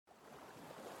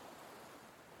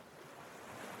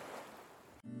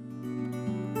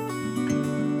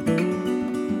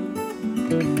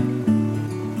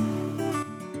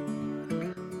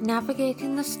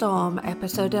Navigating the Storm,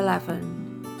 Episode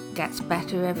 11, Gets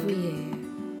Better Every Year.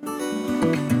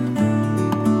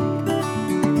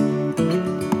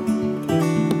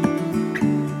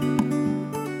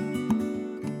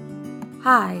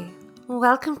 Hi,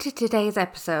 welcome to today's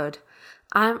episode.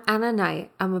 I'm Anna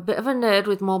Knight. I'm a bit of a nerd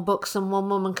with more books than one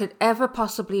woman could ever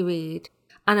possibly read,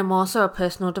 and I'm also a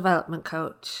personal development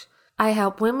coach. I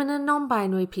help women and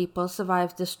non-binary people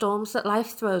survive the storms that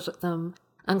life throws at them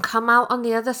and come out on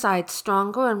the other side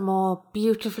stronger and more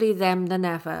beautifully them than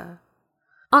ever.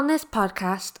 On this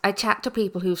podcast, I chat to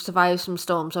people who've survived some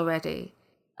storms already.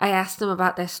 I ask them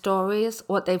about their stories,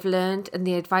 what they've learned, and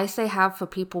the advice they have for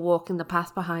people walking the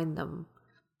path behind them.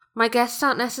 My guests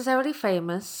aren't necessarily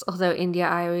famous, although India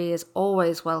Irie is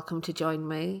always welcome to join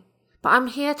me. But I'm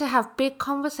here to have big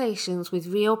conversations with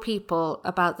real people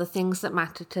about the things that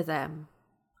matter to them.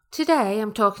 Today,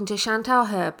 I'm talking to Chantal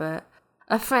Herbert,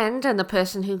 a friend and the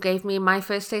person who gave me my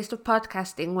first taste of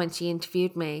podcasting when she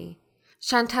interviewed me.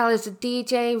 Chantal is a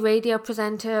DJ, radio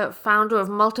presenter, founder of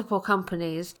multiple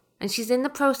companies, and she's in the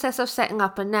process of setting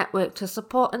up a network to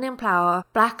support and empower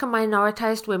Black and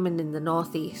minoritized women in the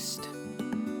Northeast.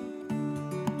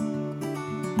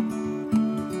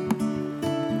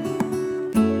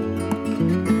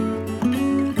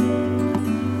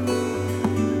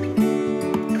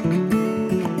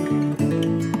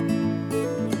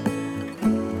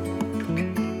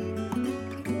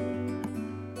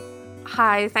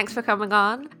 Hi, thanks for coming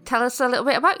on. Tell us a little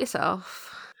bit about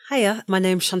yourself. Hiya, my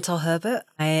name's Chantal Herbert.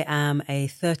 I am a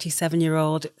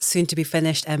 37-year-old, soon-to-be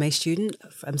finished MA student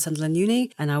from Sunderland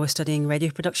Uni, and I was studying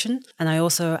radio production. And I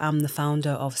also am the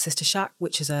founder of Sister Shack,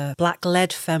 which is a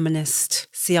Black-led feminist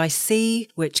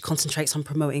CIC, which concentrates on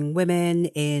promoting women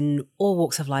in all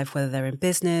walks of life, whether they're in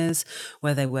business,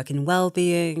 whether they work in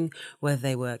well-being, whether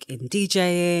they work in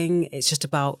DJing. It's just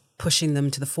about pushing them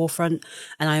to the forefront.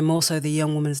 And I'm also the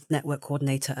Young Women's Network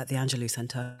Coordinator at the Angelou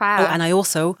Centre. Wow. Oh, and I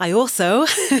also,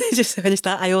 just to finish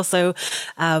that, I also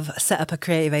have set up a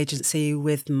creative agency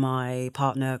with my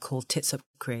partner called Tits Up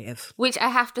Creative. Which I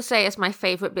have to say is my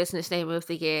favourite business name of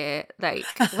the year. Like,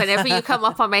 whenever you come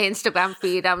up on my Instagram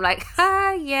feed, I'm like,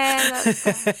 yeah, that's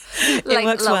It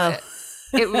works well.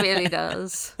 It really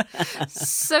does.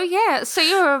 So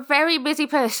you're a very busy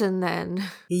person then.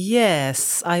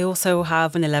 Yes, I also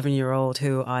have an 11-year-old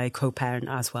who I co-parent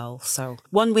as well. So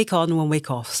 1 week on, 1 week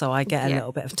off. So I get a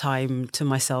little bit of time to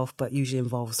myself, but usually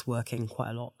involves working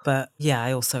quite a lot. But yeah,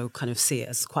 I also kind of see it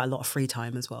as quite a lot of free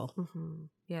time as well. Mm-hmm.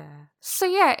 Yeah. So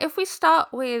if we start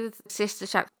with Sister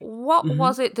Shack, what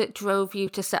was it that drove you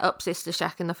to set up Sister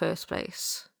Shack in the first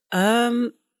place?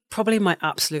 Probably my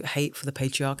absolute hate for the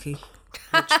patriarchy.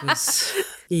 Which was,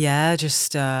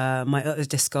 just my utter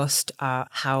disgust at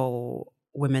how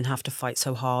women have to fight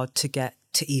so hard to get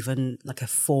to even like a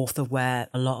fourth of where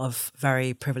a lot of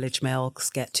very privileged males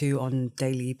get to on a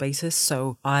daily basis.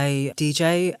 So I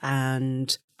DJ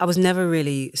and I was never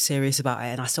really serious about it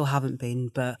and I still haven't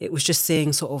been, but it was just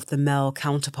seeing sort of the male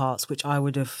counterparts, which I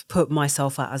would have put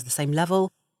myself at as the same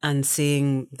level, and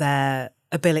seeing their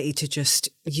ability to just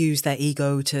use their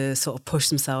ego to sort of push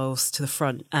themselves to the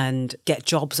front and get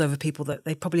jobs over people that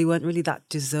they probably weren't really that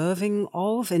deserving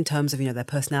of in terms of, their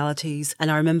personalities.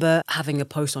 And I remember having a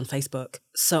post on Facebook.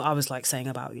 So I was like saying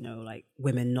about, like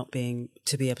women not being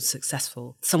to be able to be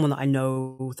successful. Someone that I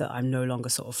know that I'm no longer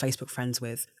sort of Facebook friends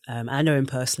with, and I know him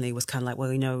personally, was kind of like,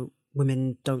 well,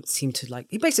 women don't seem to like,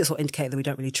 he basically sort of indicated that we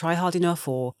don't really try hard enough,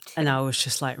 and I was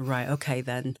just like, right, okay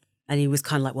then. And he was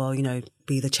kind of like, well,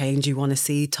 be the change you want to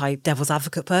see type devil's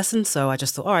advocate person. So I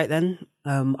just thought, all right, then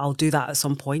I'll do that at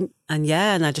some point. And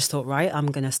I just thought, right, I'm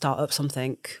going to start up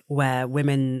something where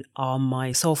women are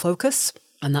my sole focus.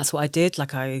 And that's what I did.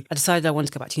 Like I decided I wanted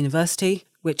to go back to university,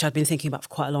 which I'd been thinking about for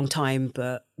quite a long time.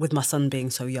 But with my son being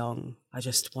so young, I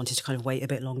just wanted to kind of wait a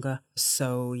bit longer.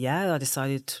 So I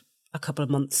decided a couple of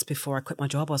months before I quit my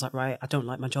job, I was like, right, I don't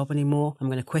like my job anymore. I'm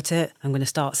going to quit it. I'm going to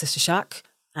start Sister Shack.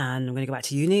 And I'm going to go back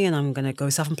to uni and I'm going to go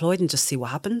self-employed and just see what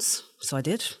happens. So I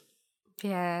did.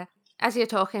 Yeah. As you're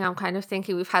talking, I'm kind of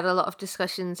thinking we've had a lot of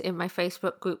discussions in my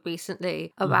Facebook group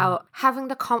recently about having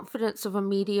the confidence of a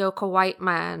mediocre white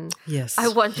man. Yes. I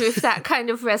wonder if that kind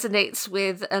of resonates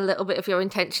with a little bit of your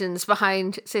intentions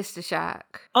behind Sister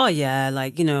Shack. Oh, yeah.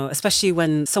 Like, especially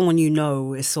when someone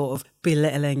is sort of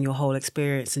belittling your whole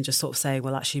experience and just sort of saying,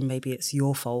 well, actually, maybe it's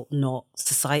your fault, not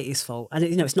society's fault. And,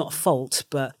 it's not a fault,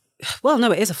 but well,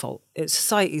 no, it is a fault. It's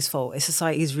society's fault. It's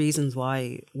society's reasons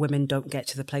why women don't get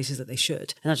to the places that they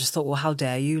should. And I just thought, well, how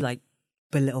dare you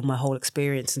belittle my whole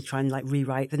experience and try and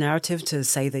rewrite the narrative to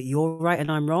say that you're right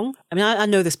and I'm wrong. I mean, I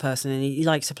know this person and he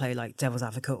likes to play devil's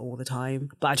advocate all the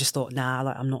time, but I just thought,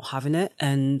 nah, I'm not having it.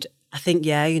 And I think,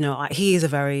 yeah, he is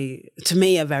to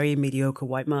me, a very mediocre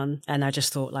white man. And I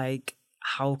just thought, like,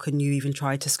 how can you even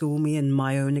try to school me in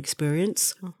my own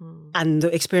experience? And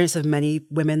the experience of many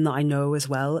women that I know as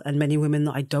well, and many women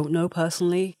that I don't know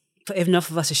personally. If enough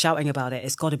of us are shouting about it,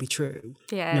 it's got to be true.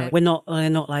 Yeah. We're not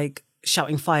like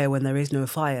shouting fire when there is no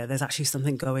fire. There's actually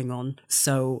something going on.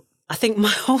 So I think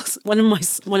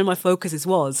one of my focuses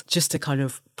was just to kind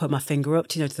of put my finger up,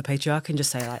 to the patriarchy and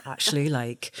just say, like, actually,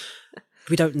 like,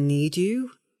 we don't need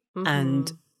you.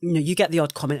 And you get the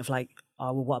odd comment of like,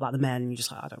 oh, well, what about the men? And you're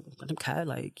just like, I don't care.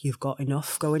 Like, you've got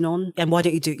enough going on. And why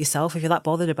don't you do it yourself? If you're that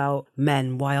bothered about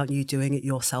men, why aren't you doing it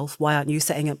yourself? Why aren't you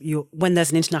setting up when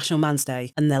there's an International Man's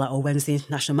Day and they're like, oh, when's the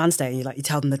International Man's Day? And you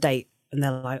tell them the date and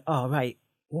they're like, oh, right.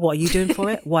 What are you doing for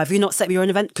it? Why have you not set up your own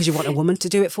event? Because you want a woman to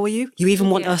do it for you? You even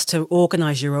want us to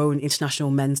organise your own International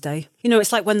Men's Day.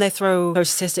 It's like when they throw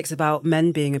statistics about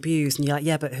men being abused and you're like,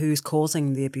 yeah, but who's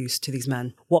causing the abuse to these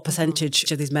men? What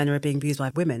percentage of these men are being abused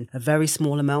by women? A very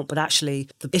small amount, but actually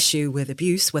the issue with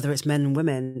abuse, whether it's men and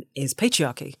women, is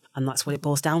patriarchy. And that's what it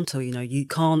boils down to. You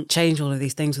can't change all of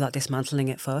these things without dismantling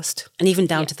it first. And even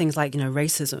down to things like,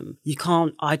 racism.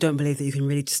 I don't believe that you can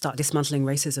really start dismantling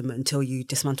racism until you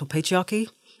dismantle patriarchy.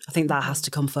 I think that has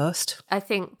to come first. I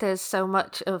think there's so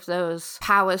much of those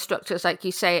power structures, like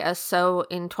you say, are so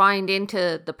entwined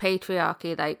into the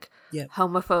patriarchy, like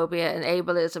homophobia and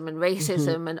ableism and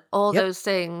racism and all those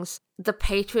things. The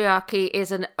patriarchy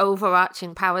is an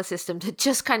overarching power system that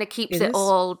just kind of keeps it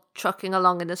all trucking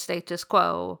along in the status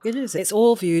quo. It is. It's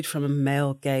all viewed from a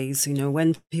male gaze.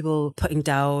 When people putting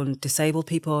down disabled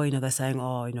people, they're saying,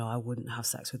 oh, I wouldn't have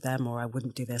sex with them, or I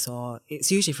wouldn't do this, or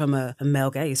it's usually from a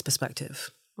male gaze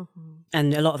perspective.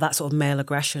 And a lot of that sort of male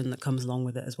aggression that comes along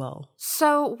with it as well.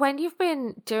 So when you've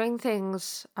been doing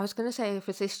things, I was going to say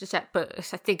for Sister Check, but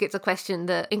I think it's a question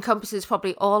that encompasses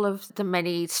probably all of the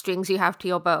many strings you have to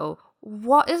your bow.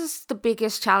 What is the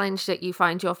biggest challenge that you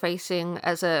find you're facing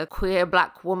as a queer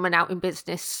Black woman out in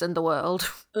business and the world?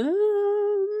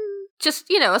 Just,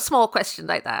 a small question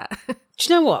like that.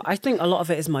 Do you know what? I think a lot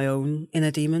of it is my own inner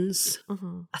demons.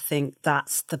 I think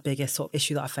that's the biggest sort of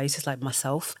issue that I face is like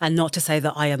myself. And not to say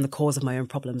that I am the cause of my own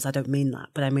problems. I don't mean that.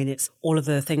 But I mean, it's all of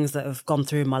the things that have gone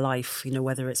through in my life,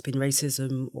 whether it's been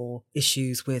racism or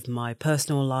issues with my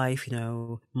personal life,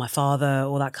 my father,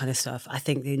 all that kind of stuff. I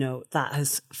think, that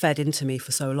has fed into me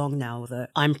for so long now that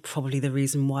I'm probably the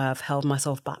reason why I've held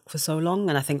myself back for so long.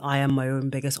 And I think I am my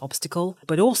own biggest obstacle.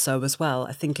 But also as well,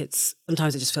 I think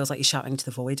sometimes it just feels like you're shouting to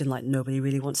the void and like nobody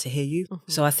really wants to hear you.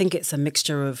 So I think it's a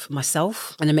mixture of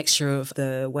myself and a mixture of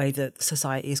the way that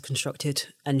society is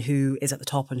constructed and who is at the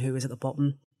top and who is at the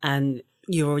bottom. And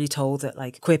you're already told that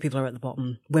like queer people are at the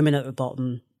bottom, women are at the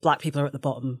bottom, Black people are at the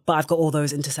bottom, but I've got all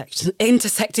those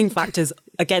intersecting factors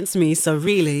against me. So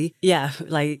really,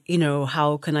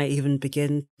 how can I even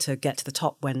begin to get to the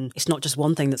top when it's not just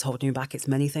one thing that's holding you back, it's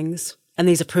many things. And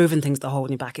these are proven things that are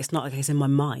holding me back. It's not like it's in my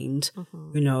mind.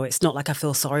 It's not like I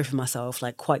feel sorry for myself,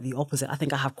 like quite the opposite. I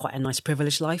think I have quite a nice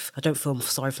privileged life. I don't feel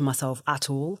sorry for myself at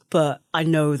all. But I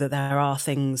know that there are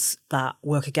things that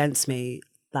work against me.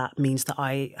 That means that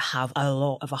I have a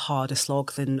lot of a harder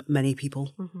slog than many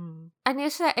people. And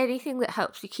is there anything that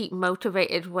helps you keep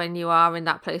motivated when you are in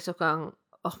that place of going,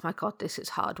 oh my God, this is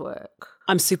hard work?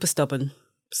 I'm super stubborn,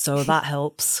 so that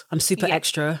helps. I'm super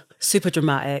extra, super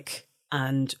dramatic,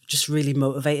 and just really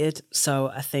motivated. So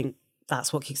I think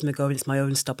that's what keeps me going. It's my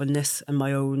own stubbornness and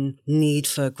my own need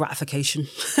for gratification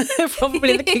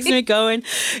probably that keeps me going.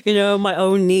 My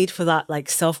own need for that like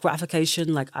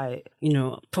self-gratification. Like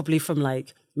probably from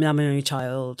like, I'm an only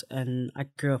child and I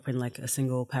grew up in like a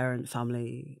single parent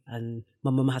family and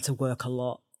my mum had to work a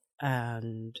lot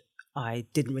and I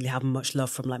didn't really have much love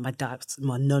from like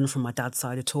none from my dad's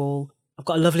side at all. I've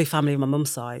got a lovely family on my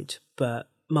mum's side, but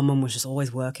my mum was just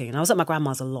always working and I was at my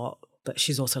grandma's a lot, but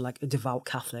she's also like a devout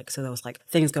Catholic. So there was like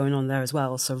things going on there as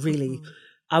well. So really,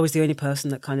 I was the only person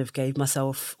that kind of gave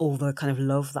myself all the kind of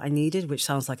love that I needed, which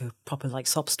sounds like a proper like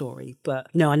sob story. But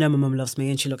I know my mum loves me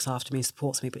and she looks after me and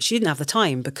supports me, but she didn't have the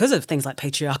time because of things like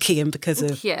patriarchy and because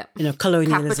of,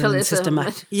 colonialism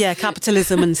and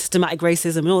capitalism and systematic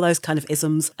racism and all those kind of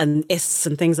isms and ists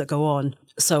and things that go on.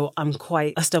 So I'm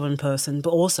quite a stubborn person, but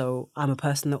also I'm a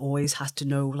person that always has to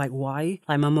know like why.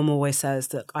 Like my mum always says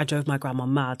that I drove my grandma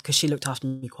mad because she looked after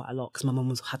me quite a lot because my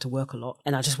mum had to work a lot.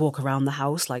 And I just walk around the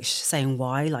house like saying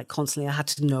why, like constantly I had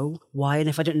to know why. And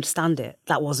if I didn't understand it,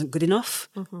 that wasn't good enough.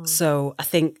 So I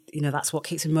think, that's what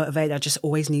keeps me motivated. I just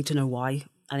always need to know why.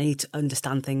 I need to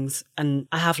understand things. And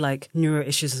I have like neuro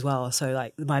issues as well. So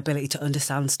like my ability to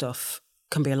understand stuff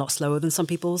can be a lot slower than some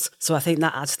people's. So I think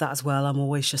that adds to that as well. I'm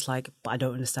always just like, but I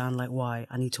don't understand like why.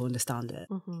 I need to understand it.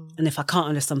 And if I can't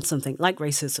understand something like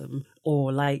racism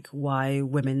or like why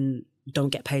women don't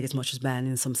get paid as much as men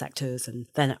in some sectors, and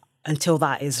then until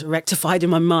that is rectified in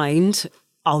my mind,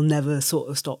 I'll never sort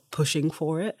of stop pushing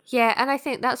for it. Yeah, and I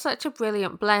think that's such a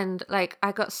brilliant blend. Like,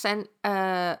 I got sent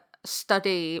a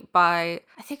study by,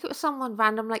 I think it was someone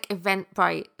random, like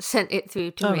Eventbrite sent it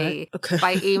through to me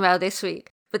by email this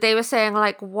week. But they were saying,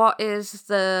 like, what is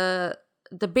the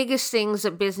biggest things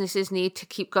that businesses need to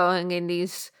keep going in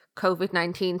these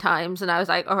COVID-19 times? And I was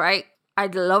like, all right,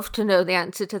 I'd love to know the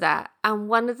answer to that. And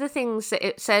one of the things that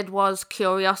it said was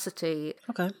curiosity.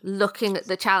 Looking at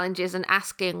the challenges and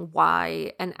asking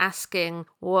why, and asking,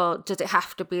 well, does it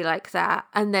have to be like that?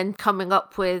 And then coming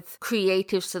up with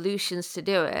creative solutions to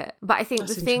do it. But I think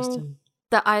the thing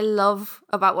that I love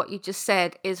about what you just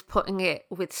said is putting it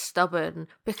with stubborn,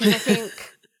 because I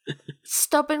think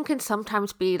stubborn can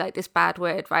sometimes be like this bad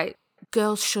word, right?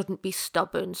 Girls shouldn't be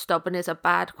stubborn. Stubborn is a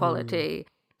bad quality.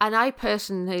 And I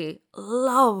personally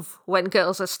love when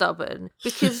girls are stubborn,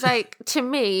 because, like, to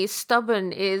me,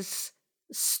 stubborn is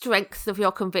strength of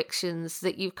your convictions,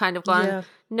 that you've kind of gone,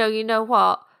 no, you know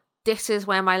what? This is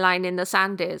where my line in the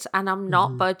sand is, and I'm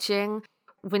not budging.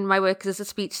 When my work as a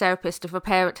speech therapist, if a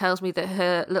parent tells me that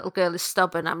her little girl is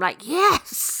stubborn, I'm like,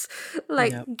 yes!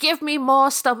 Like, give me more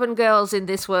stubborn girls in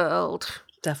this world.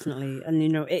 Definitely. And, you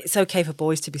know, it's okay for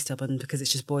boys to be stubborn, because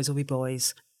it's just boys will be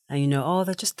boys. And, you know, oh,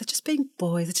 they're just being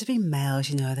boys, they're just being males,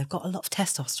 you know, they've got a lot of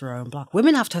testosterone. Blah.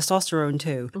 Women have testosterone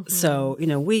too. So, you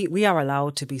know, we are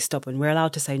allowed to be stubborn. We're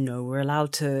allowed to say no. We're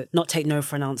allowed to not take no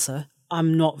for an answer.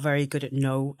 I'm not very good at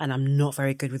no, and I'm not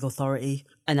very good with authority.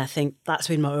 And I think that's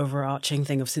been my overarching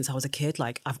thing of since I was a kid.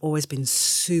 Like, I've always been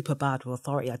super bad with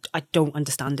authority. I don't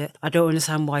understand it. I don't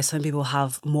understand why some people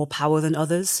have more power than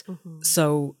others.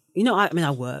 So, you know, I mean,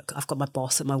 I work. I've got my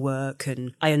boss at my work,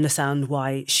 and I understand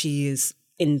why she is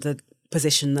in the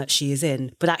position that she is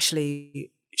in, but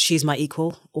actually she's my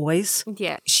equal always.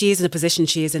 Yeah. She is in a position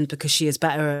she is in because she is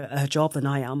better at her job than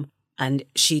I am, and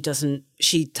she hasn't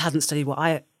studied what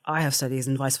I have studied,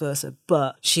 and vice versa,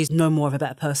 but she's no more of a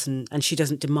better person, and she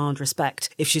doesn't demand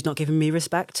respect if she's not giving me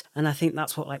respect. And I think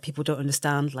that's what, like, people don't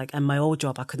understand. Like, in my old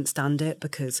job, I couldn't stand it,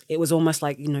 because it was almost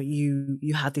like, you know, you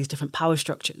had these different power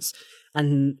structures,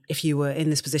 and if you were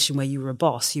in this position where you were a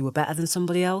boss, you were better than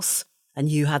somebody else, and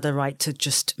you had the right to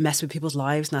just mess with people's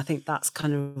lives. And I think that's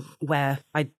kind of where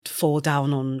I fall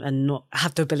down on and not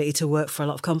have the ability to work for a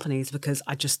lot of companies, because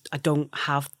I don't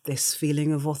have this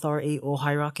feeling of authority or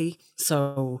hierarchy.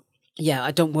 So, yeah,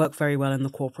 I don't work very well in the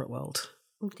corporate world.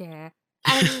 Yeah.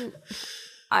 And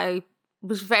I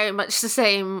was very much the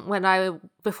same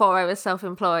before I was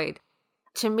self-employed.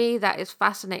 To me, that is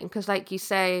fascinating, because, like you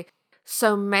say,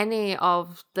 so many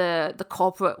of the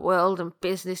corporate world and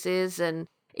businesses, and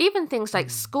even things like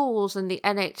schools and the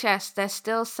NHS, they're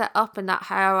still set up in that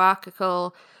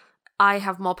hierarchical, I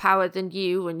have more power than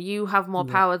you, and you have more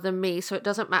power than me. So it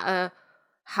doesn't matter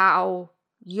how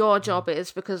your job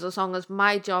is, because as long as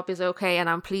my job is okay and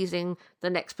I'm pleasing the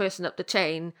next person up the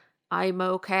chain, I'm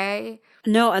okay.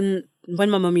 No, and when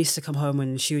my mum used to come home,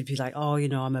 and she would be like, oh, you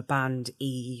know, I'm a band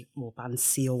E or band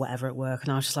C or whatever at work.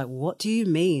 And I was just like, what do you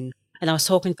mean? And I was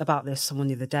talking about this to someone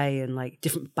the other day, and like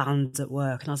different bands at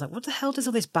work. And I was like, what the hell does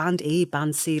all this band E,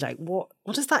 band C, like what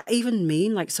does that even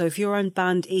mean? Like, so if you're on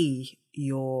band E,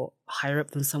 you're higher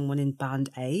up than someone in band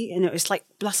A. And it's like,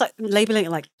 that's like labeling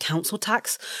it like council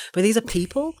tax, but these are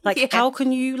people. Like, how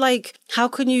can you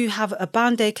have a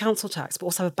band A council tax, but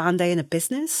also have a band A in a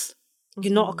business?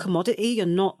 You're not a commodity. You're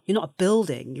not a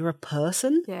building. You're a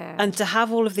person. Yeah. And to have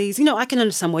all of these, you know, I can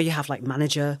understand why you have like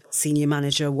manager, senior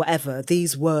manager, whatever,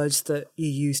 these words that you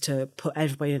use to put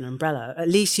everybody in an umbrella. At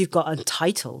least you've got a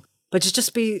title. But to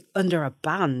just be under a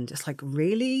band, it's like,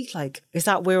 really? Like, is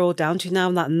that we're all down to now,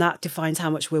 and that defines how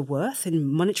much we're worth in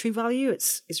monetary value?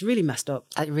 It's really messed up.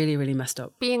 Like, really, really messed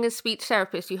up. Being a speech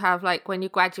therapist, you have, like, when you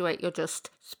graduate, you're just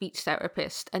speech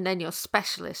therapist, and then you're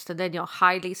specialist, and then you're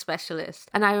highly specialist.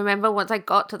 And I remember once I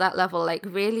got to that level, like,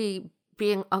 really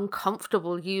being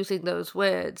uncomfortable using those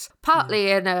words,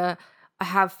 partly in I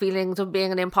have feelings of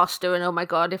being an imposter, and oh my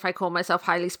God, if I call myself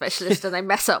highly specialist and I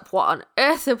mess up, what on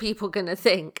earth are people going to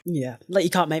think? Yeah, like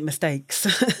you can't make mistakes.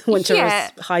 Once you're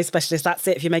a high specialist, that's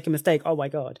it. If you make a mistake, oh my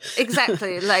God.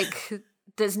 Exactly. Like,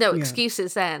 there's no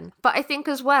excuses then. But I think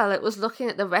as well, it was looking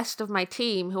at the rest of my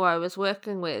team who I was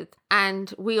working with,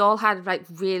 and we all had like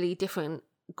really different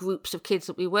groups of kids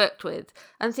that we worked with,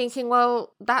 and thinking,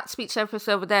 well, that speech therapist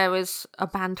over there is a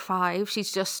band 5.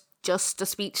 She's just just a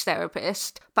speech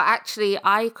therapist. But actually,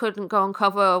 I couldn't go and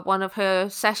cover one of her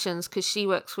sessions because she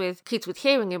works with kids with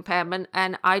hearing impairment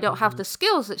and I don't have the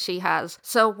skills that she has.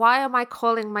 So why am I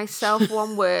calling myself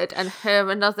one word and her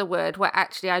another word where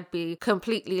actually I'd be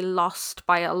completely lost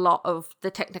by a lot of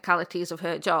the technicalities of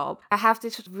her job? I have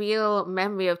this real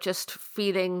memory of just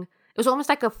feeling... It was almost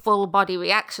like a full body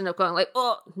reaction of going like,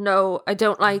 oh, no, I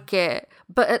don't like it.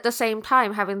 But at the same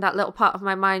time, having that little part of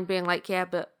my mind being like, yeah,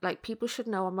 but like people should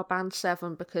know I'm a band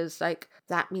 7 because like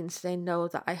that means they know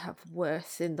that I have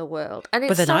worth in the world. And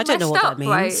it's but then so I don't know what up, that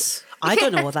means. Right? I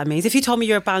don't know what that means. If you told me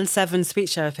you're a band 7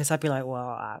 speech therapist, I'd be like,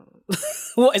 well,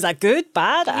 what is that, good,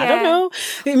 bad? I don't know.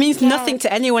 It means nothing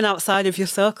to anyone outside of your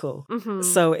circle.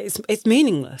 So it's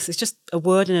meaningless. It's just a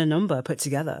word and a number put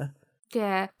together.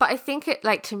 Yeah, but I think it,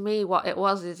 like, to me, what it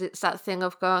was is it's that thing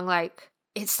of going like,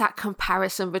 it's that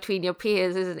comparison between your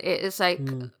peers, isn't it? It's like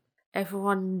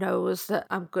everyone knows that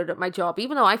I'm good at my job,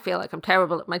 even though I feel like I'm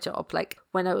terrible at my job. Like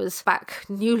when I was back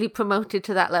newly promoted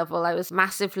to that level, I was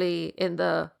massively in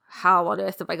the how on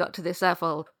earth have I got to this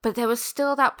level? But there was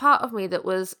still that part of me that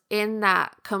was in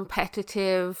that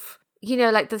competitive, you know,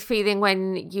 like the feeling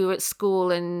when you're at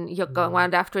school and you're going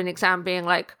around after an exam being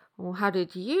like, well, how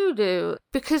did you do?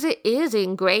 Because it is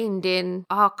ingrained in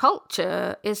our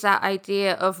culture, is that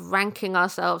idea of ranking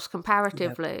ourselves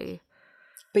comparatively. Yep.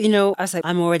 But, you know, I say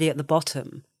I'm already at the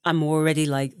bottom. I'm already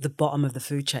like the bottom of the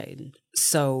food chain.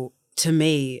 So to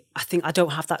me, I think I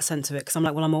don't have that sense of it because I'm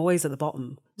like, well, I'm always at the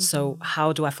bottom. So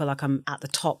how do I feel like I'm at the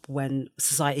top when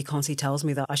society constantly tells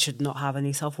me that I should not have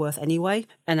any self-worth anyway?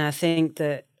 And I think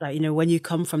that, like, you know, when you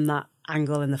come from that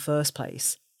angle in the first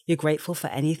place, you're grateful for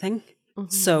anything.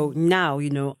 So now,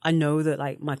 you know, I know that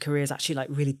like my career is actually like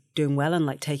really doing well and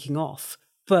like taking off.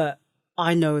 But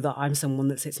I know that I'm someone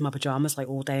that sits in my pajamas like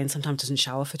all day and sometimes doesn't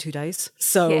shower for 2 days.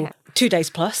 So 2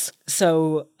 days plus.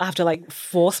 So I have to like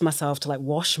force myself to like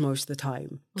wash most of the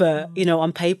time. But, you know,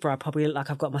 on paper, I probably look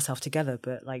like I've got myself together.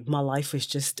 But like my life is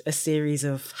just a series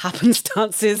of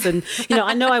happenstances. And, you know,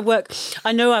 I know I work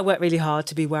really hard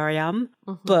to be where I am.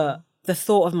 But the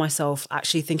thought of myself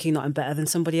actually thinking that I'm better than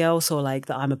somebody else or like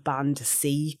that I'm a band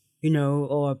C, you know,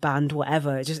 or a band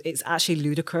whatever, it's actually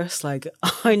ludicrous. Like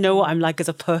I know what I'm like as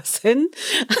a person.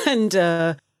 And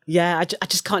I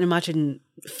just can't imagine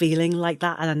feeling like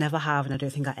that. And I never have, and I don't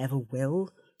think I ever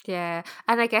will. Yeah.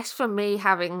 And I guess for me,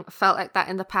 having felt like that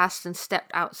in the past and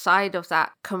stepped outside of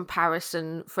that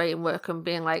comparison framework and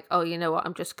being like, oh, you know what,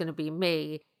 I'm just going to be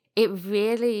me. It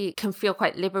really can feel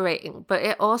quite liberating, but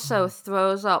it also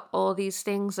throws up all these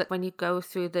things that when you go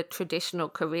through the traditional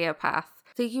career path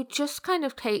that you just kind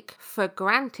of take for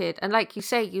granted. And like you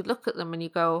say, you look at them and you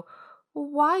go, well,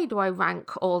 why do I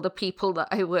rank all the people that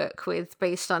I work with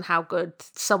based on how good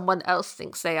someone else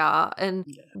thinks they are? And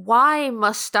why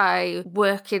must I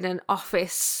work in an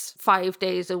office 5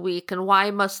 days a week? And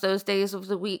why must those days of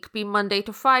the week be Monday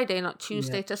to Friday, not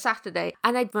Tuesday to Saturday?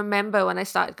 And I remember when I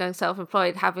started going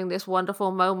self-employed, having this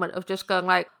wonderful moment of just going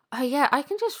like, oh yeah, I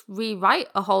can just rewrite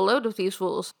a whole load of these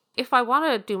rules. If I want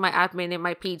to do my admin in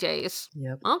my PJs,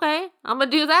 okay, I'm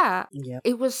going to do that.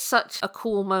 It was such a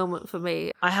cool moment for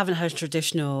me. I haven't had a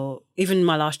traditional, even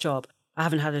my last job, I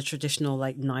haven't had a traditional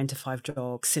like 9 to 5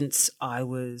 job since I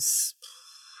was,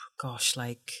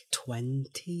 like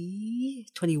 20,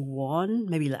 21,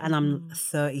 maybe, and I'm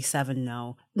 37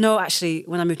 now. No, actually,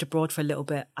 when I moved abroad for a little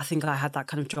bit, I think I had that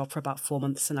kind of job for about 4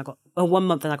 months and 1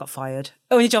 month and I got fired.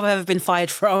 Only job I've ever been fired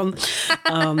from.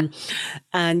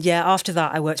 And yeah, after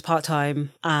that, I worked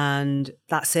part-time and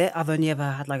that's it. I've only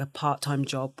ever had like a part-time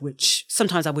job, which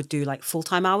sometimes I would do like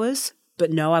full-time hours. But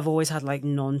no, I've always had like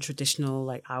non-traditional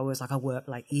like hours. Like I work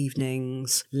like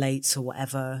evenings, lates or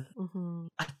whatever.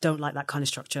 I don't like that kind of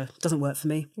structure. It doesn't work for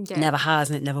me. It never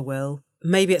has and it never will.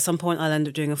 Maybe at some point I'll end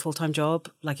up doing a full-time job,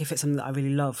 like if it's something that I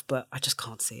really love, but I just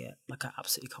can't see it. Like I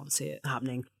absolutely can't see it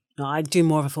happening. No, I do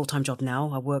more of a full-time job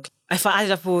now. If I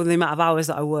added up all the amount of hours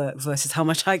that I work versus how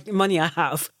much money I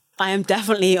have, I am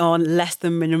definitely on less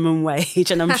than minimum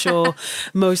wage. And I'm sure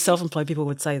most self-employed people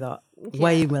would say that.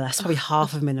 Way less, probably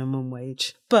half of minimum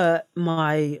wage. But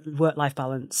my work-life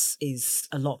balance is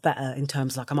a lot better in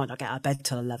terms of like I might not get out of bed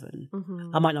till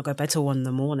 11. I might not go to bed till 1 in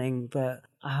the morning, but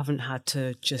I haven't had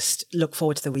to just look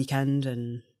forward to the weekend.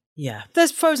 And yeah,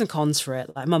 there's pros and cons for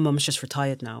it. Like my mum's just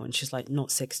retired now and she's like not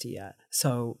 60 yet.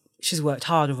 So she's worked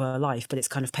hard over her life, but it's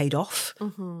kind of paid off.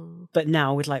 But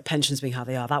now with like pensions being how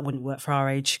they are, that wouldn't work for our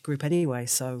age group anyway.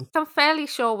 So I'm fairly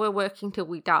sure we're working till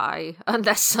we die,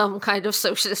 unless some kind of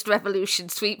socialist revolution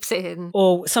sweeps in.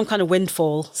 Or some kind of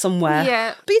windfall somewhere.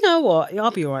 Yeah. But you know what?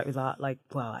 I'll be all right with that. Like,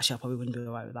 well, actually, I probably wouldn't be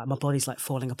all right with that. My body's like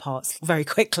falling apart very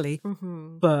quickly.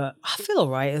 But I feel all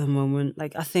right at the moment.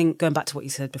 Like, I think going back to what you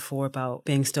said before about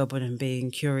being stubborn and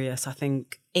being curious, I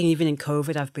think even in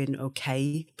COVID, I've been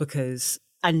okay because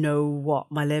I know what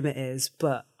my limit is,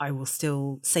 but I will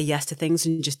still say yes to things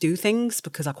and just do things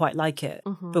because I quite like it.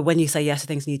 But when you say yes to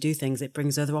things and you do things, it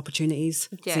brings other opportunities.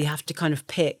 Yeah. So you have to kind of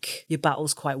pick your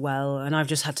battles quite well. And I've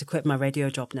just had to quit my radio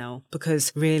job now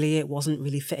because really it wasn't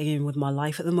really fitting in with my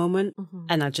life at the moment.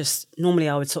 And normally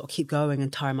I would sort of keep going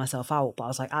and tire myself out. But I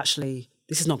was like, actually,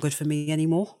 this is not good for me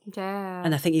anymore. Yeah.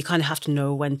 And I think you kind of have to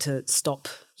know when to stop.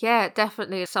 Yeah,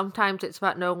 definitely. Sometimes it's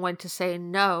about knowing when to say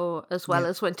no as well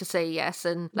as when to say yes.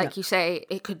 And like you say,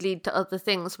 it could lead to other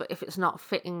things, but if it's not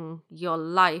fitting your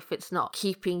life, it's not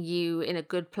keeping you in a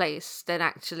good place, then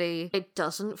actually it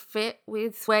doesn't fit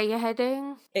with where you're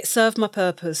heading. It served my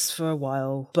purpose for a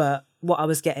while, but what I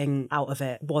was getting out of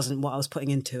it wasn't what I was putting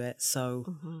into it. So,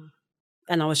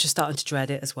 and I was just starting to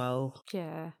dread it as well.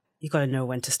 Yeah. You got to know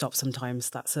when to stop sometimes.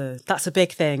 That's a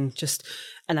big thing.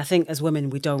 And I think as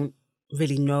women, we don't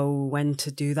really know when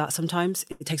to do that sometimes.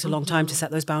 It takes a long time to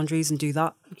set those boundaries and do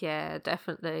that. Yeah,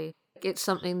 definitely. It's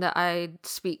something that I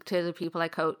speak to the people I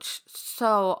coach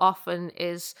so often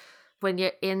is when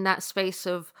you're in that space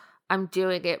of I'm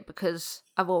doing it because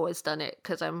I've always done it,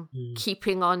 because I'm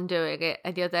keeping on doing it,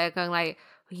 and you're there going like,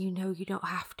 well, you don't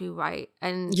have to, right?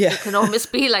 And it can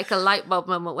almost be like a light bulb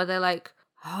moment where they're like,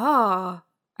 oh,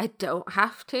 I don't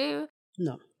have to.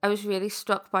 No. I was really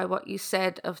struck by what you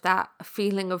said of that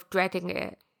feeling of dreading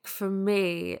it. For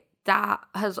me, that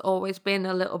has always been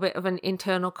a little bit of an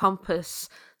internal compass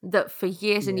that for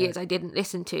years and years I didn't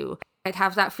listen to. I'd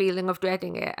have that feeling of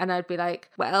dreading it and I'd be like,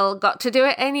 well, got to do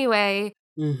it anyway.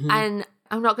 And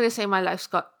I'm not going to say my life's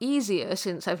got easier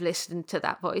since I've listened to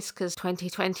that voice, because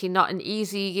 2020, not an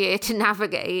easy year to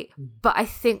navigate. But I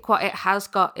think what it has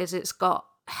got is it's got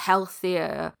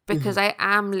healthier, because I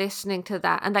am listening to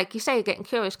that. And like you say, getting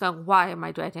curious, going, why am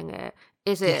I dreading it?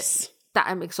 Is it that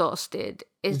I'm exhausted?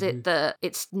 Is it that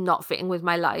it's not fitting with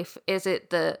my life? Is it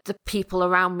that the people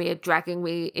around me are dragging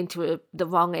me into the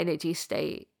wrong energy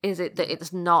state? Is it that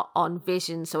it's not on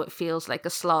vision, so it feels like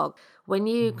a slog? When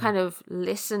you kind of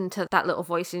listen to that little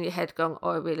voice in your head going, oh,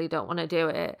 I really don't want to do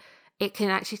it, it can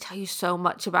actually tell you so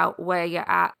much about where you're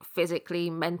at physically,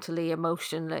 mentally,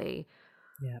 emotionally.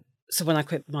 Yeah. So when I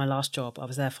quit my last job, I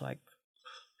was there for like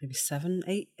maybe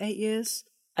 8 years.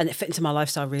 And it fit into my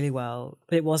lifestyle really well,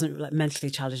 but it wasn't like mentally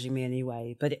challenging me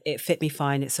anyway. But it fit me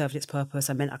fine. It served its purpose.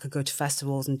 I meant I could go to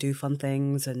festivals and do fun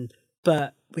things.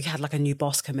 But we had like a new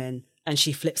boss come in and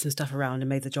she flipped some stuff around and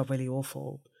made the job really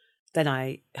awful. Then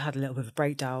I had a little bit of a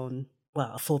breakdown,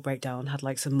 a full breakdown, had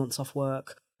like some months off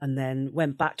work, and then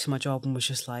went back to my job and was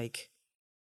just like,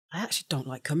 I actually don't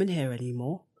like coming here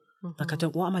anymore. Like,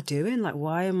 what am I doing? Like,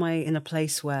 why am I in a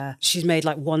place where she's made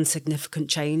like one significant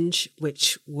change,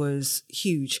 which was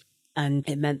huge. And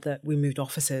it meant that we moved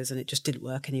offices and it just didn't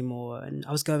work anymore. And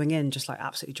I was going in just like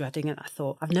absolutely dreading it. I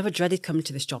thought, I've never dreaded coming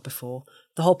to this job before.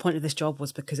 The whole point of this job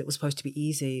was because it was supposed to be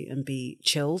easy and be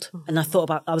chilled. And I thought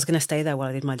I was going to stay there while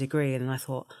I did my degree. And I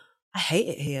thought, I hate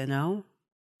it here now.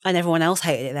 And everyone else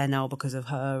hated it there now because of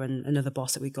her and another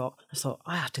boss that we got. I thought,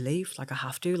 I have to leave. Like, I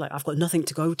have to. Like, I've got nothing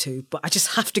to go to, but I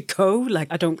just have to go. Like,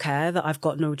 I don't care that I've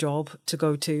got no job to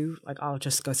go to. Like, I'll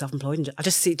just go self-employed and I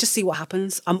just see what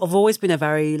happens. I've always been a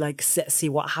very, like, see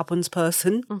what happens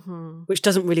person, which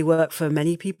doesn't really work for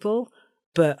many people,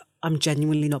 but I'm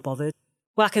genuinely not bothered.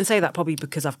 Well, I can say that probably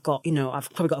because I've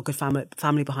probably got a good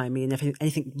family behind me, and if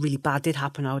anything really bad did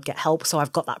happen, I would get help. So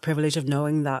I've got that privilege of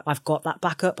knowing that I've got that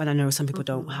backup, and I know some people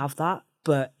don't have that.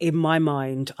 But in my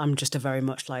mind, I'm just a very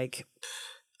much like,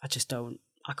 I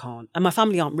can't. And my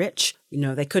family aren't rich.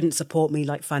 They couldn't support me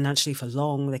like financially for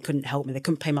long. They couldn't help me. They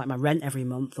couldn't pay like my rent every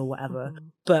month or whatever.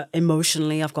 But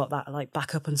emotionally, I've got that like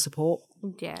backup and support.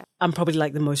 Yeah. I'm probably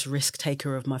like the most risk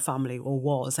taker of my family, or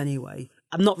was anyway.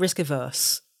 I'm not risk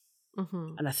averse.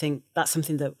 And I think that's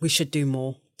something that we should do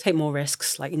more. Take more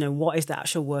risks. Like, what is the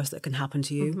actual worst that can happen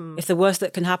to you? If the worst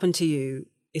that can happen to you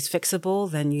is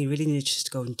fixable, then you really need to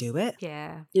just go and do it.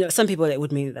 Yeah. Some people, it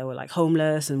would mean that they were like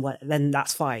homeless and then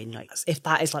that's fine. Like, if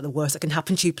that is like the worst that can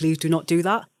happen to you, please do not do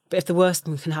that. But if the worst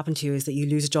that can happen to you is that you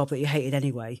lose a job that you hated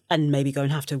anyway and maybe go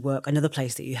and have to work another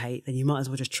place that you hate, then you might as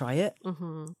well just try it.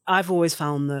 I've always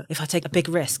found that if I take a big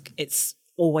risk, it's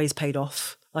always paid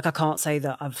off. Like, I can't say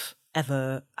that I've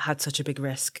ever had such a big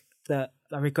risk that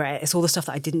I regret it. It's all the stuff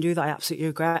that I didn't do that I absolutely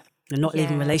regret. And not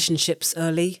leaving relationships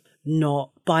early,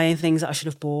 not buying things that I should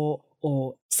have bought,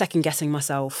 or second guessing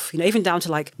myself, you know, even down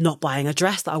to like not buying a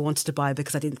dress that I wanted to buy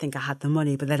because I didn't think I had the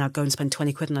money, but then I'd go and spend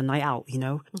 20 quid on a night out, you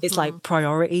know. It's like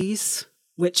priorities.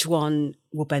 Which one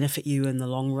will benefit you in the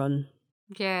long run?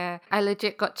 Yeah, I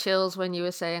legit got chills when you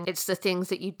were saying it's the things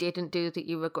that you didn't do that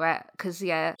you regret. Because,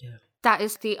 that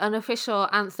is the unofficial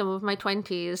anthem of my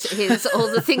 20s, is all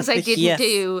the things I didn't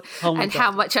do and how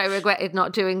much I regretted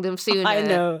not doing them sooner. I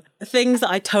know. Things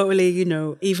that I totally, you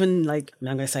know, even like, I'm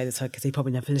going to say this because he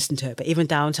probably never listened to it, but even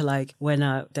down to like when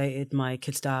I dated my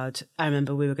kid's dad, I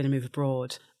remember we were going to move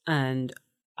abroad and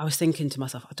I was thinking to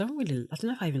myself, I don't know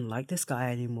if I even like this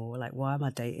guy anymore. Like, why am I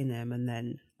dating him? And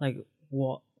then like,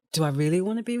 what? Do I really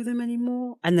want to be with him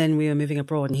anymore? And then we were moving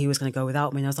abroad and he was going to go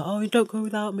without me. And I was like, oh, don't go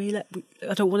without me.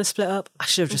 I don't want to split up. I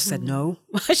should have just said no.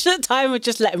 I should have time would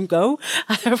just let him go.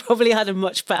 I probably had a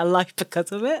much better life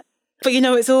because of it. But, you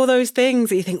know, it's all those things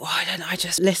that you think, why don't I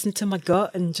just listen to my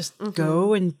gut and just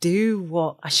go and do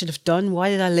what I should have done? Why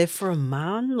did I live for a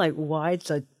man? Like, why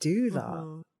did I do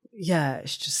that? Yeah,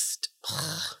 it's just...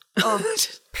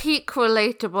 peak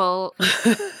relatable.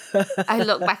 I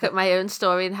look back at my own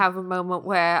story and have a moment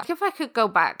where if I could go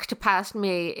back to past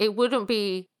me, it wouldn't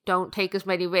be don't take as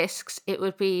many risks. It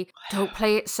would be don't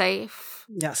play it safe.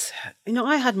 Yes. You know,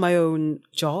 I had my own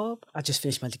job. I just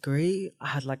finished my degree. I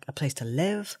had like a place to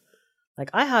live. Like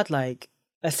I had like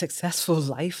a successful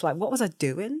life. Like what was I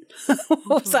doing?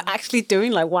 What was I actually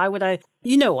doing? Like why would I?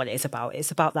 You know what it's about.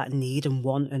 It's about that need and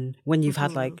want, and when you've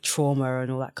had like trauma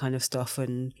and all that kind of stuff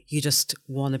and you just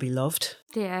want to be loved.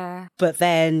 Yeah. But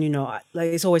then, you know, like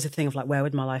it's always a thing of like, where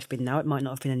would my life be now? It might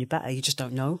not have been any better. You just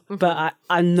don't know. But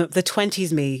I know the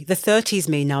 20s me, the 30s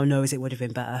me now knows it would have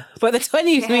been better. But the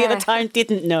 20s me at the time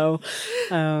didn't know.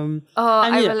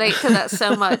 I relate to that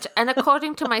so much. And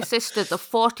according to my sister, the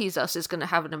 40s us is going to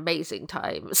have an amazing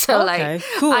time. So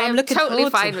cool. I'm totally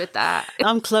fine with that.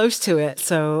 I'm close to it.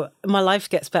 So my life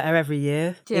gets better every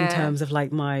year in terms of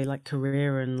like my like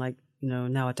career and like, you know,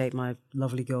 now I date my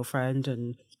lovely girlfriend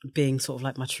and being sort of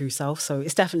like my true self. So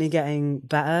it's definitely getting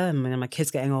better. I mean, my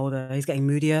kid's getting older. He's getting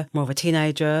moodier, more of a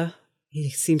teenager. He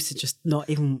seems to just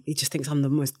he just thinks I'm the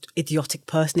most idiotic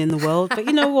person in the world. But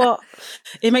you know what?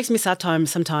 It makes me sad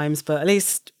sometimes, but at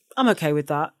least I'm okay with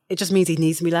that. It just means he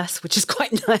needs me less, which is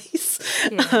quite nice.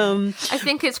 Yeah. I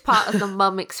think it's part of the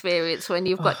mum experience when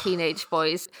you've got teenage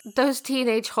boys. Those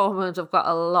teenage hormones have got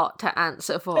a lot to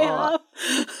answer for. That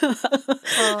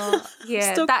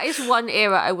is one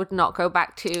era I would not go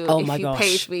back to if you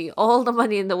paid me all the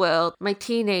money in the world. My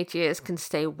teenage years can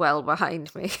stay well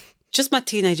behind me. Just my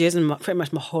teenage years and pretty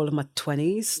much my whole of my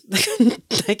 20s.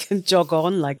 They can jog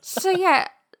on like... So yeah,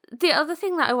 the other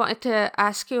thing that I wanted to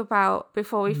ask you about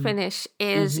before we finish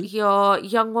is your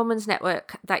Young Women's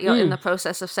Network that you're in the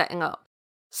process of setting up.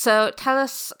 So tell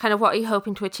us kind of what are you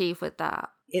hoping to achieve with that?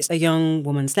 It's a young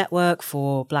women's network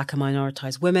for Black and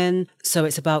minoritized women. So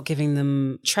it's about giving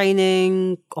them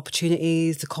training,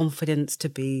 opportunities, the confidence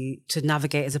to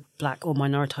navigate as a Black or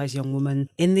minoritized young woman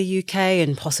in the UK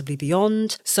and possibly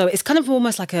beyond. So it's kind of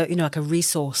almost like a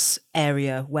resource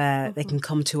area where they can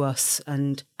come to us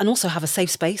and also have a safe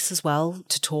space as well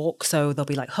to talk. So there'll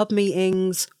be like hub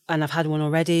meetings, and I've had one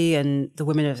already, and the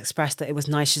women have expressed that it was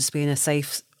nice just to be in a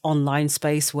safe online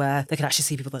space where they could actually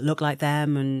see people that look like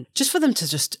them, and just for them to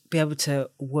just be able to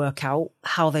work out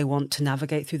how they want to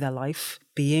navigate through their life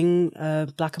being a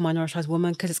Black and minoritized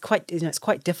woman, because it's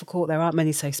quite difficult. There aren't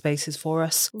many safe spaces for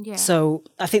us. Yeah. So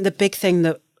I think the big thing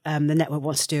that the network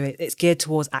wants to do, it's geared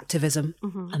towards activism,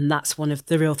 and that's one of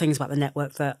the real things about the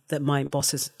network that my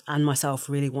bosses and myself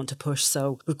really want to push.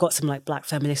 So we've got some like Black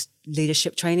feminist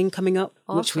leadership training coming up,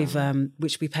 which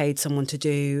we paid someone to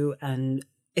do, and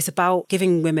it's about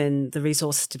giving women the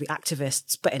resources to be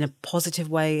activists, but in a positive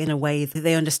way, in a way that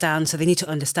they understand. So they need to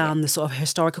understand the sort of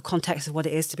historical context of what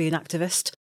it is to be an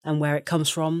activist and where it comes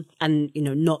from. And, you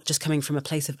know, not just coming from a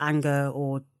place of anger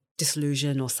or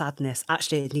disillusion or sadness.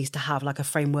 Actually, it needs to have like a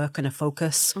framework and a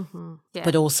focus.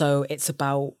 But also it's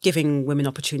about giving women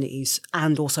opportunities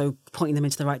and also pointing them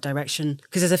into the right direction.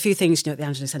 Because there's a few things, you know, at the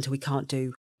Angela Centre we can't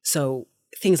do. So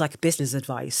things like business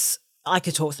advice, I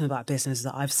could talk to them about business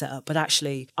that I've set up, but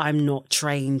actually I'm not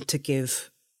trained to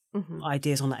give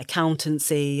ideas on like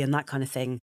accountancy and that kind of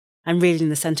thing. And really in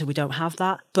the centre, we don't have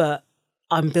that, but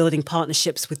I'm building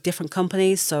partnerships with different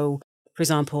companies. So for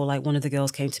example, like one of the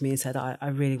girls came to me and said, I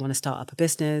really want to start up a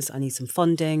business. I need some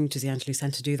funding. Does the Angela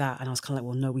Centre do that? And I was kind of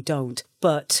like, well, no, we don't.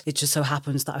 But it just so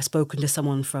happens that I've spoken to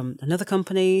someone from another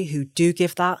company who do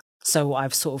give that. So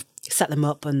I've sort of set them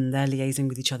up and they're liaising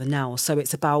with each other now. So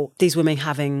it's about these women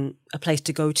having a place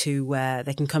to go to where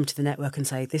they can come to the network and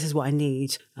say, this is what I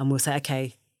need. And we'll say,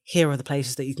 okay, here are the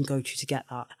places that you can go to get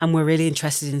that. And we're really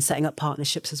interested in setting up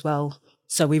partnerships as well.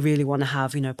 So we really want to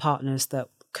have, partners that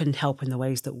can help in the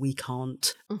ways that we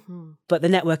can't. But the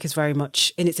network is very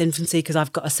much in its infancy because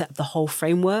I've got to set the whole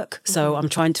framework. So I'm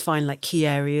trying to find like key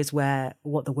areas where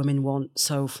what the women want.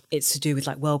 So it's to do with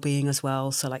like well-being as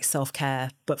well. So like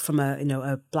self-care, but from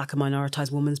a Black and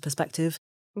minoritized woman's perspective.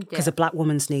 Because a Black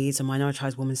woman's needs and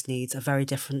minoritized woman's needs are very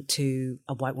different to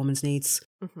a white woman's needs.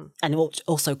 And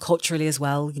also culturally as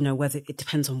well, whether it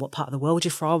depends on what part of the world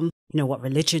you're from, what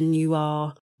religion you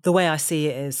are. The way I see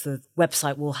it is the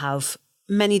website will have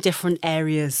many different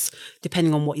areas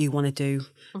depending on what you want to do.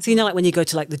 So, like when you go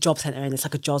to like the job center and it's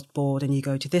like a job board and you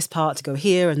go to this part to go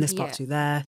here and this part to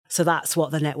there. So that's what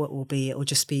the network will be. It will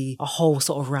just be a whole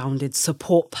sort of rounded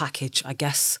support package, I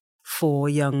guess, for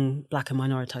young Black and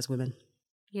minoritized women.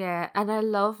 Yeah, and I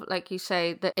love, like you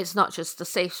say, that it's not just the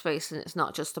safe space and it's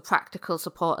not just the practical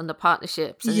support and the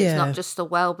partnerships and it's not just the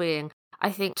well-being.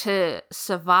 I think to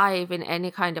survive in any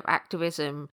kind of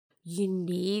activism, you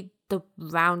need the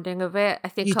rounding of it. I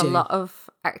think a lot of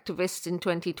activists in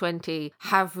 2020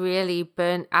 have really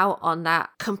burnt out on that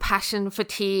compassion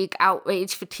fatigue,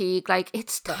 outrage fatigue. Like,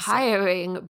 it's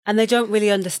tiring. And they don't really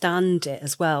understand it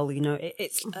as well.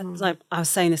 It's like I was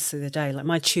saying this the other day, like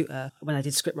my tutor, when I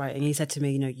did script writing, he said to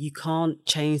me, you can't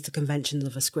change the conventions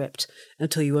of a script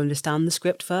until you understand the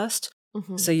script first.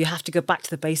 So you have to go back to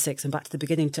the basics and back to the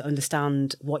beginning to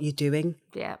understand what you're doing.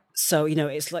 Yeah. So,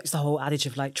 it's like the whole adage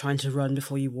of like trying to run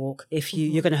before you walk. If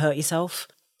you're going to hurt yourself.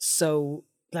 So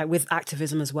like with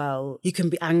activism as well, you can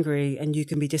be angry and you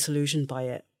can be disillusioned by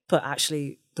it. But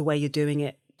actually the way you're doing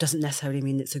it doesn't necessarily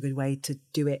mean it's a good way to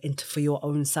do it for your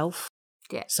own self.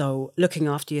 Yeah. So looking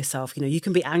after yourself, you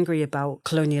can be angry about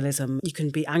colonialism, you can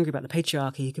be angry about the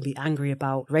patriarchy, you can be angry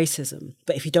about racism.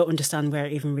 But if you don't understand where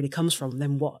it even really comes from,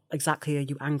 then what exactly are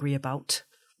you angry about?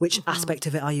 Which aspect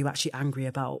of it are you actually angry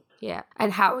about? Yeah.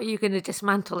 And how are you going to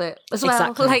dismantle it as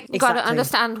well? Like, you've got to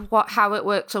understand how it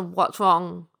works and what's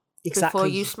wrong. Before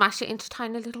you smash it into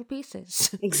tiny little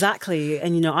pieces. Exactly.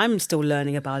 And, I'm still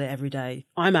learning about it every day.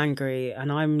 I'm angry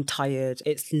and I'm tired.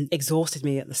 It's exhausted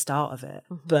me at the start of it.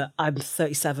 But I'm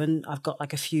 37. I've got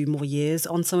like a few more years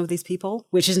on some of these people,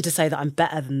 which isn't to say that I'm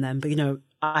better than them. But,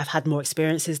 I've had more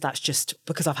experiences. That's just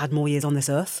because I've had more years on this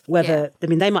earth.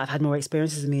 They might have had more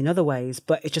experiences than me in other ways,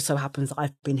 but it just so happens that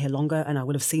I've been here longer and I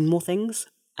would have seen more things.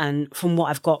 And from what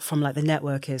I've got from like the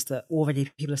network is that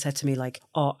already people have said to me like,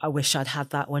 oh, I wish I'd had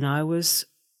that when I was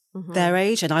their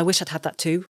age. And I wish I'd had that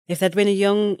too. If there'd been a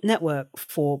young network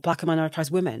for Black and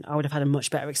minoritized women, I would have had a much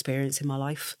better experience in my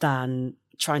life than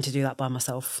trying to do that by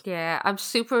myself. Yeah, I'm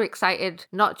super excited,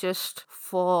 not just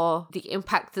for the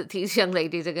impact that these young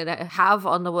ladies are going to have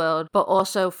on the world, but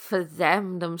also for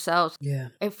them themselves. Yeah.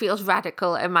 It feels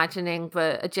radical imagining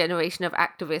for a generation of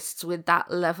activists with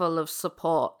that level of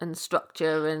support and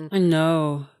structure and... I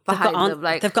know.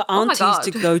 They've got aunties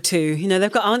to go to,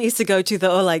 they've got aunties to go to that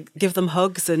are like give them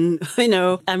hugs and,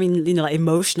 like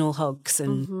emotional hugs.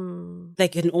 And they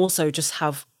can also just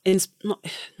have, I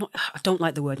don't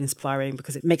like the word inspiring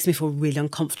because it makes me feel really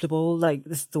uncomfortable. Like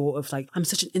this thought of like, I'm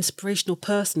such an inspirational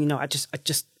person, I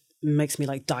just makes me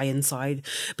like die inside.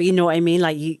 But you know what I mean?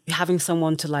 Like having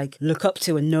someone to like look up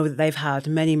to and know that they've had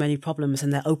many, many problems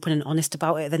and they're open and honest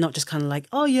about it. They're not just kind of like,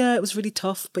 oh yeah, it was really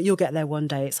tough, but you'll get there one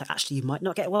day. It's like, actually, you might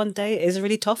not get one day. It is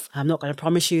really tough. I'm not going to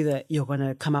promise you that you're going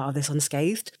to come out of this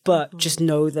unscathed, but just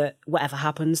know that whatever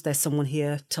happens, there's someone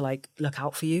here to like look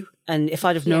out for you. And if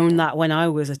I'd have known that when I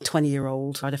was a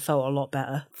 20-year-old, I'd have felt a lot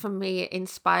better. For me,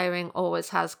 inspiring always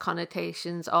has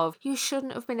connotations of, you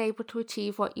shouldn't have been able to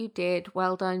achieve what you did.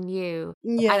 Well done, you.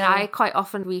 Yeah. And I quite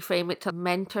often reframe it to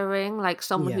mentoring, like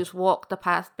someone who's walked the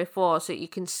path before so you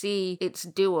can see it's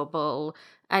doable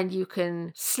and you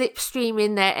can slipstream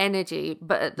in their energy,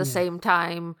 but at the same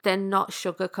time, they're not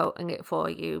sugarcoating it for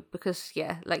you. Because,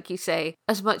 like you say,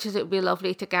 as much as it would be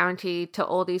lovely to guarantee to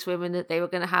all these women that they were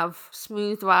going to have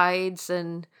smooth rides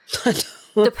and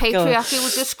the patriarchy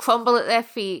would just crumble at their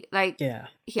feet. Like,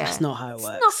 that's not how it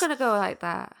works. It's not going to go like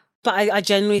that. But I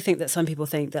genuinely think that some people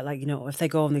think that, like, if they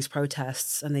go on these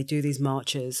protests and they do these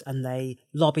marches and they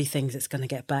lobby things, it's going to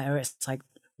get better. It's like,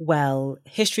 well,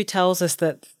 history tells us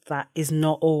that is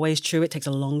not always true. It takes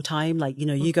a long time. Like,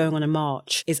 you going on a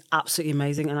march is absolutely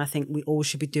amazing. And I think we all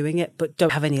should be doing it, but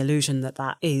don't have any illusion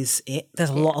that is it.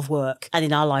 There's a lot of work. And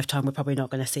in our lifetime, we're probably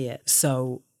not going to see it.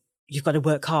 So you've got to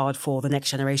work hard for the next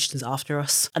generations after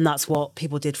us. And that's what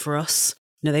people did for us.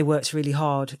 They worked really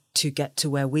hard to get to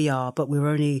where we are, but we're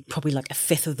only probably like a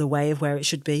fifth of the way of where it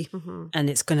should be. Mm-hmm. And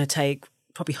it's going to take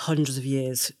probably hundreds of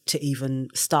years to even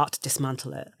start to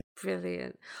dismantle it.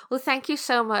 Brilliant. Well, thank you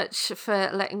so much for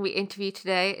letting me interview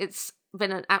today. It's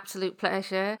been an absolute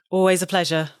pleasure. Always a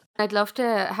pleasure. I'd love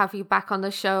to have you back on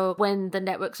the show when the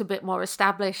network's a bit more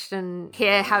established and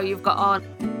hear how you've got on.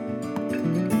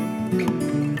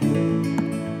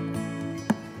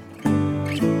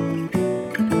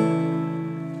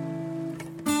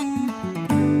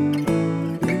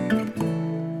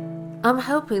 I'm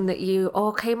hoping that you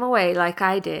all came away like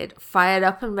I did, fired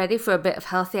up and ready for a bit of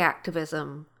healthy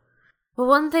activism. But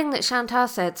one thing that Chantal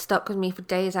said stuck with me for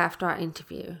days after our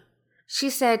interview. She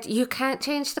said, you can't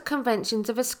change the conventions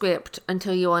of a script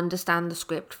until you understand the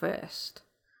script first.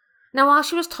 Now, while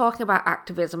she was talking about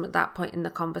activism at that point in the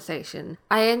conversation,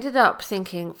 I ended up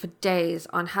thinking for days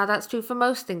on how that's true for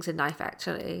most things in life,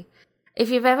 actually. If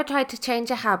you've ever tried to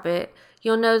change a habit,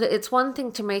 you'll know that it's one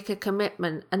thing to make a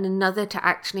commitment and another to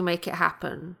actually make it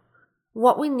happen.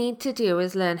 What we need to do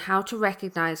is learn how to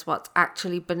recognize what's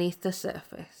actually beneath the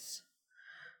surface.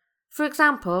 For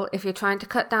example, if you're trying to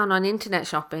cut down on internet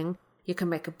shopping, you can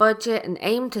make a budget and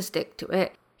aim to stick to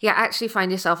it, yet actually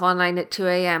find yourself online at 2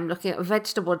 a.m. looking at a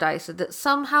vegetable dicer that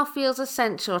somehow feels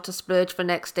essential to splurge for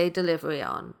next day delivery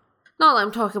on. Not that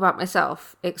I'm talking about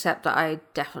myself, except that I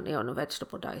definitely own a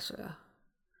vegetable dicer.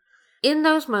 In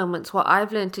those moments, what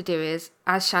I've learned to do is,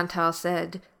 as Chantal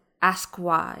said, ask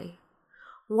why.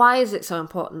 Why is it so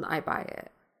important that I buy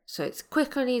it? So it's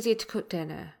quicker and easier to cook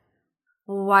dinner.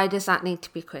 Why does that need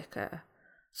to be quicker?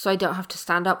 So I don't have to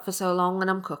stand up for so long when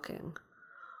I'm cooking.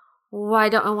 Why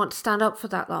don't I want to stand up for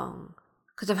that long?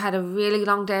 Because I've had a really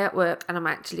long day at work and I'm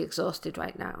actually exhausted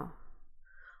right now.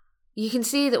 You can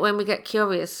see that when we get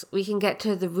curious, we can get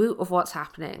to the root of what's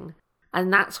happening,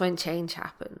 and that's when change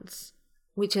happens,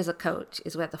 which as a coach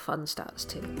is where the fun starts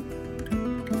too.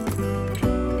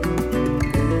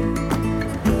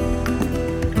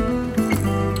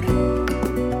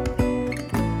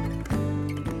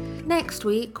 Next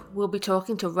week, we'll be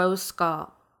talking to Rose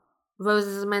Scott. Rose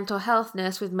is a mental health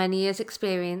nurse with many years'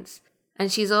 experience,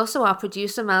 and she's also our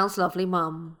producer Mel's lovely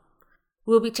mum.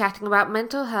 We'll be chatting about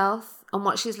mental health and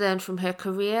what she's learned from her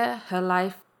career, her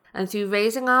life, and through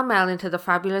raising our Mel into the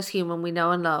fabulous human we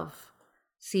know and love.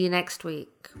 See you next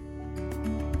week.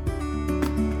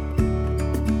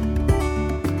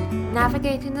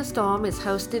 Navigating the Storm is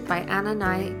hosted by Anna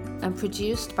Knight and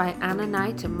produced by Anna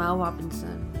Knight and Mel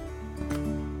Robinson.